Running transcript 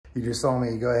You just saw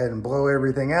me go ahead and blow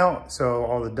everything out, so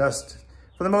all the dust,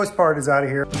 for the most part, is out of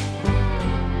here.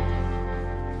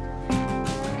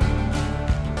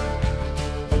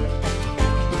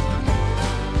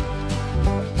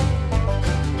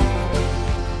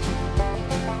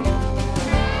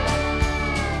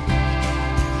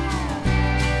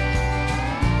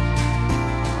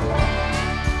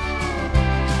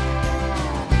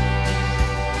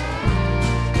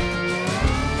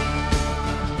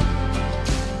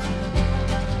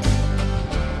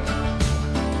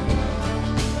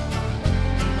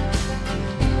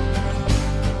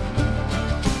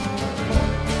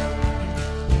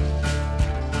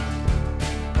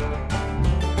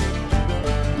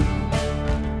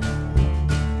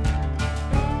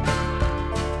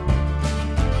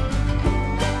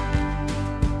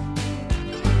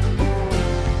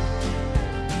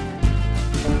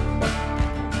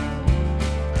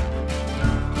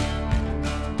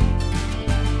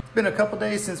 Been a couple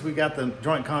days since we got the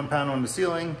joint compound on the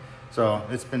ceiling, so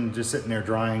it's been just sitting there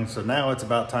drying. So now it's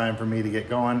about time for me to get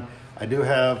going. I do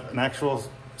have an actual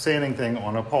sanding thing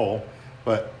on a pole,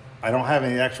 but I don't have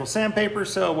any actual sandpaper,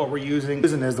 so what we're using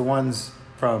is the ones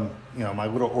from, my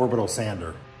little orbital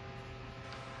sander.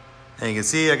 And you can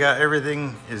see I got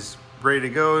everything is ready to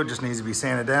go, just needs to be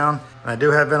sanded down. And I do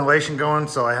have ventilation going,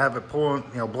 so I have it pulling,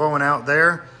 blowing out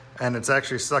there, and it's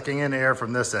actually sucking in air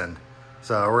from this end.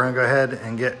 So we're gonna go ahead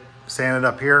and get sanded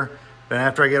up here. Then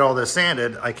after I get all this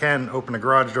sanded, I can open the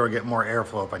garage door and get more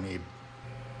airflow if I need.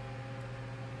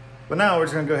 But now we're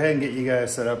just gonna go ahead and get you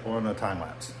guys set up on a time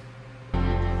lapse.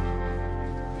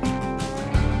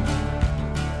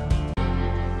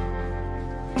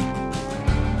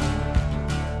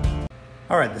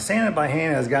 All right, the sanding by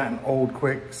hand has gotten old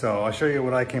quick, so I'll show you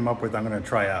what I came up with I'm gonna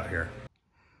try out here.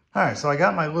 All right, so I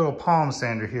got my little palm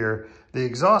sander here. The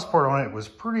exhaust port on it was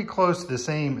pretty close to the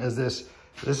same as this.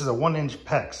 This is a 1-inch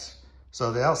PEX.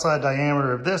 So the outside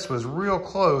diameter of this was real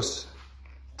close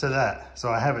to that. So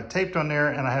I have it taped on there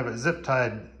and I have it zip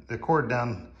tied the cord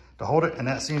down to hold it, and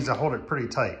that seems to hold it pretty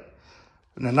tight.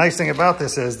 And the nice thing about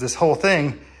this is this whole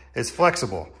thing is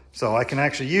flexible. So I can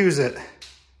actually use it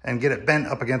and get it bent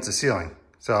up against the ceiling.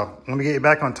 So let me get you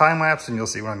back on time lapse and you'll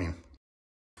see what I mean.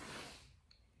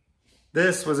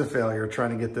 This was a failure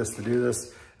trying to get this to do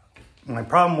this. My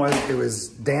problem was it was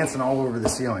dancing all over the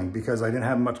ceiling because I didn't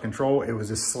have much control. It was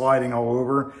just sliding all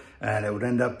over and it would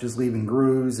end up just leaving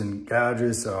grooves and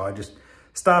gouges. So I just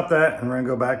stopped that and we're gonna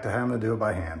go back to having to do it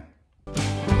by hand.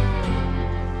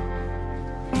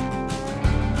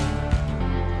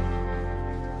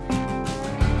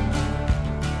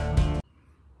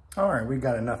 All right, we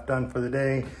got enough done for the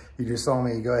day. You just saw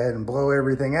me go ahead and blow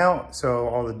everything out. So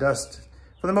all the dust,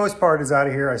 for the most part, is out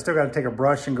of here. I still got to take a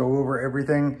brush and go over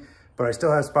everything, but I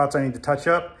still have spots I need to touch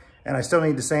up, and I still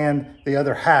need to sand the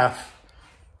other half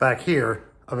back here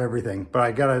of everything. But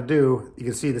I got to do, you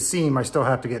can see the seam I still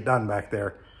have to get done back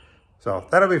there. So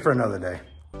that'll be for another day.